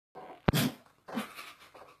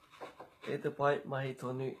E te pai mahi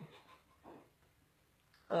tonu.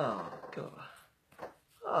 Kia ora.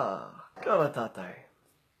 Kia ora tātou.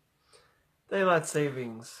 Daylight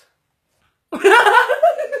savings. Me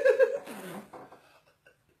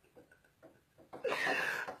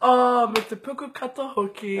te puku kata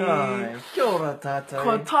hoki. Kia ora tātou.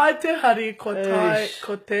 Ko tai te hari, ko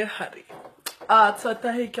te hari.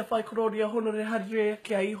 Tuatahi kia whai kororia honore harire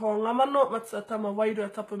kia iho ngā mano, matua tama wairua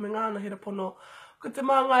tapu me ngāna hira pono. Ko te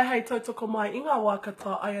māngai hei tautoko mai i ngā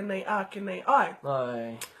wākata ai nei ake nei ai.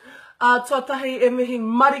 Tuatahi e mihi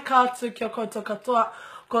marikātu kia koutou katoa.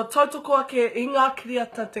 Ko tautoko ake i ngā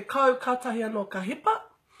kiriata te kau kātahi anō ka hipa.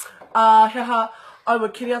 Heha aua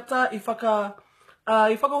kiriata i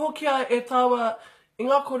whakahokia e tāua i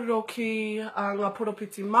ngā kōrero ki ngā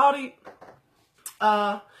Poropiti Maori.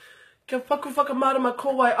 Kia whakamārama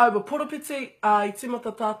kōwai aua Poropiti i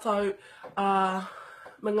timata tātou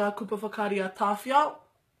me ngā kupa whakari a tāwhiao.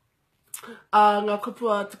 Ngā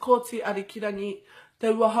kupua te kōti arikirangi te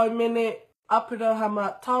uahaumene, apira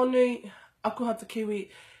hama taonui, akuhata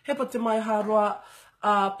kiwi, hepa te mai haroa,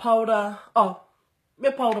 paura, me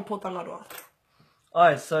paura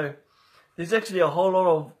pōtangaroa. So there's actually a whole lot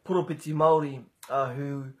of Poropiti Maori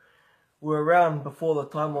who were around before the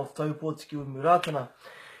time of Taupōtiki o Muratana.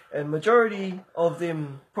 And majority of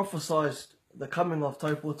them prophesied the coming of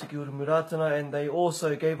Taupōtiki o Muratana, and they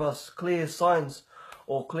also gave us clear signs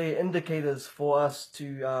or clear indicators for us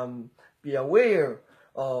to be aware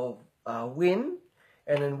of when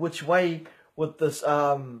and in which way would this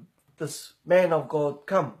man of God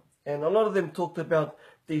come. And a lot of them talked about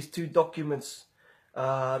these two documents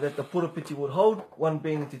that the Poropiti would hold, one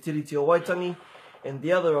being Te Tiriti o Waitangi, and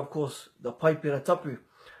the other, of course, the Paipera Tapu.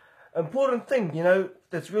 Important thing, you know,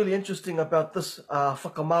 that's really interesting about this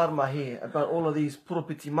whakamārama here, about all of these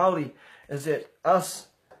Poropiti Maori, is that us,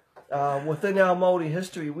 within our Maori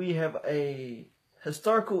history, we have a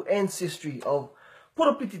historical ancestry of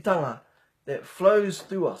Poropititanga that flows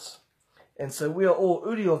through us. And so we are all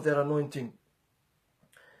uri of that anointing.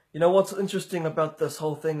 You know, what's interesting about this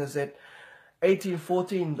whole thing is that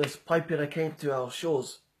 1814, this Paipera came to our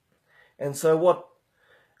shores. And so what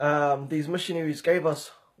these missionaries gave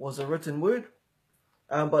us was a written word.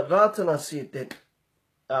 But Ratana said that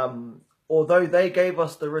although they gave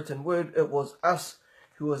us the written word, it was us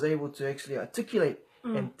who was able to actually articulate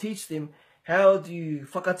and teach them how do you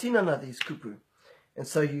whakatinana these kupu. And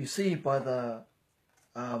so you see by the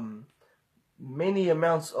many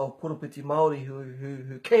amounts of Poropiti Maori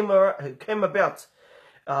who came about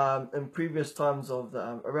in previous times of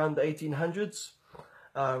around the 1800s,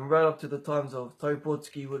 right up to the times of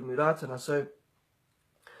Taupōtiki o Muratana. So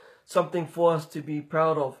something for us to be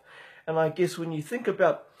proud of. And I guess when you think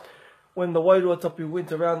about when the Wairua Tapu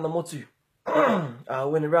went around the motu,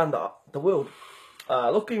 went around the world,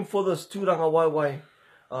 looking for this tūranga waiwai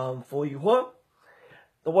for Ihoa,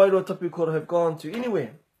 the Wairua Tapu could have gone to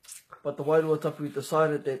anywhere. But the Wairua Tapu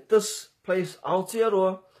decided that this place,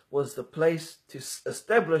 Aotearoa, was the place to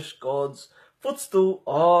establish God's footstool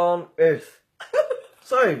on earth.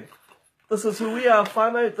 So, this is who we are,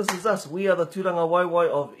 whānau. This is us. We are the tūranga waiwai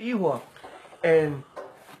of Ihoa. And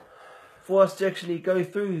for us to actually go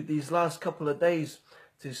through these last couple of days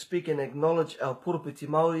to speak and acknowledge our Poropiti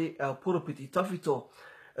Maori, our Poropiti Tawhito,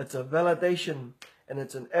 it's a validation and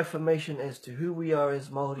it's an affirmation as to who we are as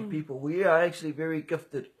Maori people. We are actually very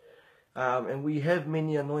gifted and we have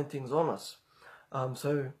many anointings on us.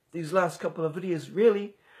 So these last couple of videos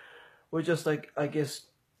really were just like, I guess,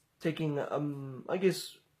 taking,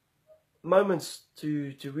 moments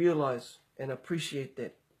to realize and appreciate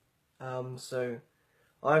that. So,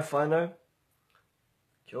 ai whānau,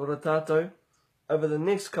 kia ora tātou. Over the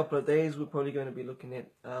next couple of days, we're probably going to be looking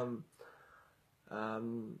at,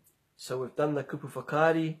 so we've done the kupu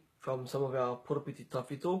whakaari from some of our Poropiti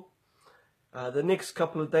Tawhito. The next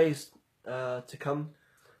couple of days to come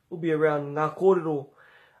will be around ngā kōrero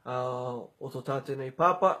o tō tātou nei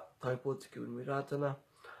pāpa, Taupōtiki o Muratana.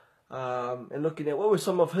 And looking at what were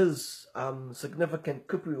some of his significant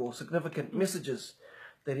kupu or significant messages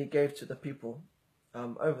that he gave to the people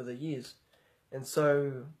over the years. And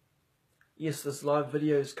so, yes, this live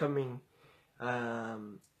video is coming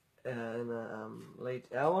in a late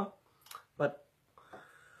hour, but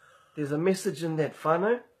there's a message in that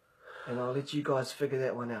whānau, and I'll let you guys figure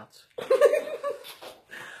that one out.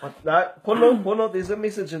 But no, pono, there's a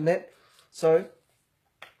message in that. So,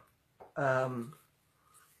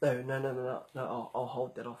 No, I'll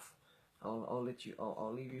hold that off. I'll let you,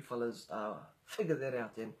 I'll leave you fellas figure that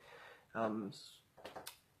out then. And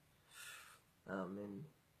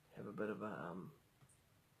have a bit of a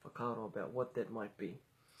whakaaro about what that might be.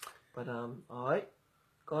 But alright,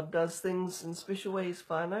 God does things in special ways,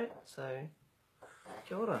 whānau. So,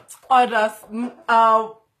 kia ora.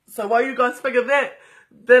 So while you guys figure that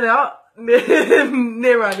out,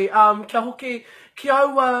 ne rani, kia hoki, ki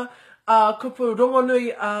aua kupu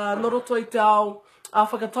rongonui noroto i te ao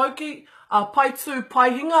whakatauki, pai tū,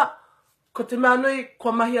 pai hinga, ko te mea nui,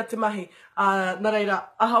 kua mahi a te mahi. Nā reira,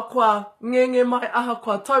 aha kua ngenge mai, aha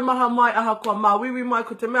kua taumaha mai, aha kua māwiwi mai,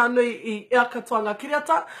 ko te mea nui I ea katoa ngā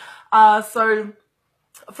kiriata. So,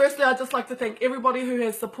 firstly, I'd just like to thank everybody who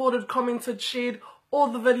has supported, commented, shared all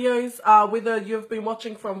the videos, whether you've been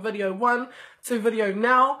watching from video 1 to video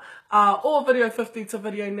now, or video 50 to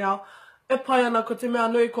video now. E pai ana ko te mea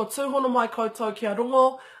nui, ko tūhono mai koutou ki a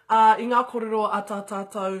rongo, I ngā kōrero a tā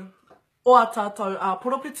tātou, o a tātou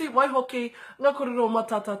poropiti, waihoki, ngā kōrero ma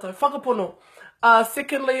tā tātou whakapono.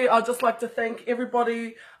 Secondly, I'd just like to thank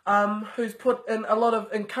everybody who's put in a lot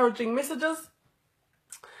of encouraging messages.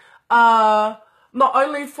 Not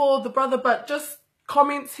only for the brother, but just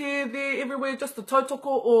comments here, there, everywhere, just the tautoko,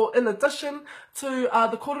 or in addition to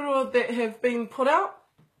the kōrero that have been put out.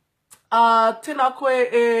 Tēnā koe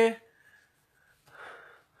e...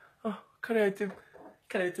 Oh, kareo te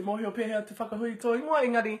mohio pēhea te whakahui tō ingoa,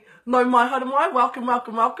 engari, no mai haere mai, welcome,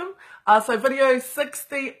 welcome, welcome. So video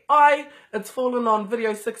 60, it's fallen on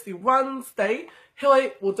video 61's day.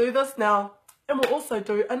 Hoi, we'll do this now, and we'll also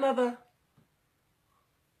do another...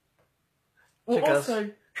 We'll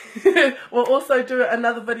also do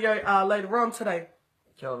another video later on today.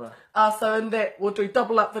 Kia ora. So in that, we'll do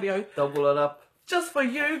double up video. Double it up. Just for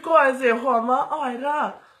you guys e hoama, ai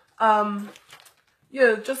rā.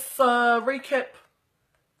 Yeah, just recap.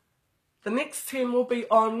 The next 10 will be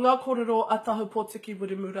on Ngā Kōrero Atahu Pōtiki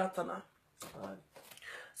Wiri Muratana. Right.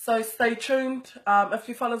 So stay tuned. If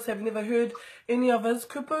you fellas have never heard any of his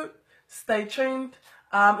kupu, stay tuned.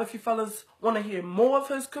 If you fellas want to hear more of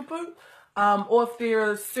his kupu, or if there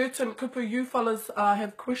are certain kupu you fellas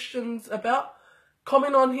have questions about,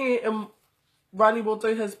 comment on here and Rani will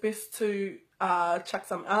do his best to chuck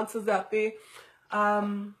some answers out there.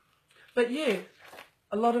 But yeah,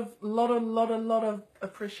 a lot of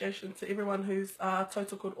appreciation to everyone who's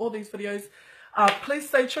tautokod all these videos. Please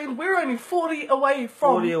stay tuned. We're only 40 away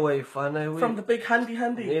from 40 away, whānau. From the big handy.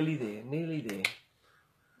 Nearly there.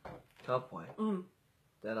 Ka pai.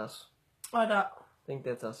 That's us. I think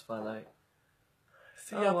that's us, whānau.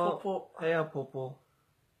 See ya, popo. Hei a popo.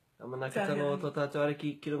 Ka manaki tano o tō tātou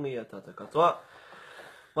ariki, ki rungi a tātou katoa.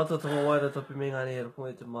 Mata tonga waira topi me ngāni e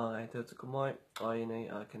rapunga te māngai te tuku mai. Ai nei,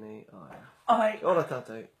 ake nei, ai. Ai. Kia ora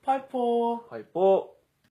tātou. Pai pō. Pai pō.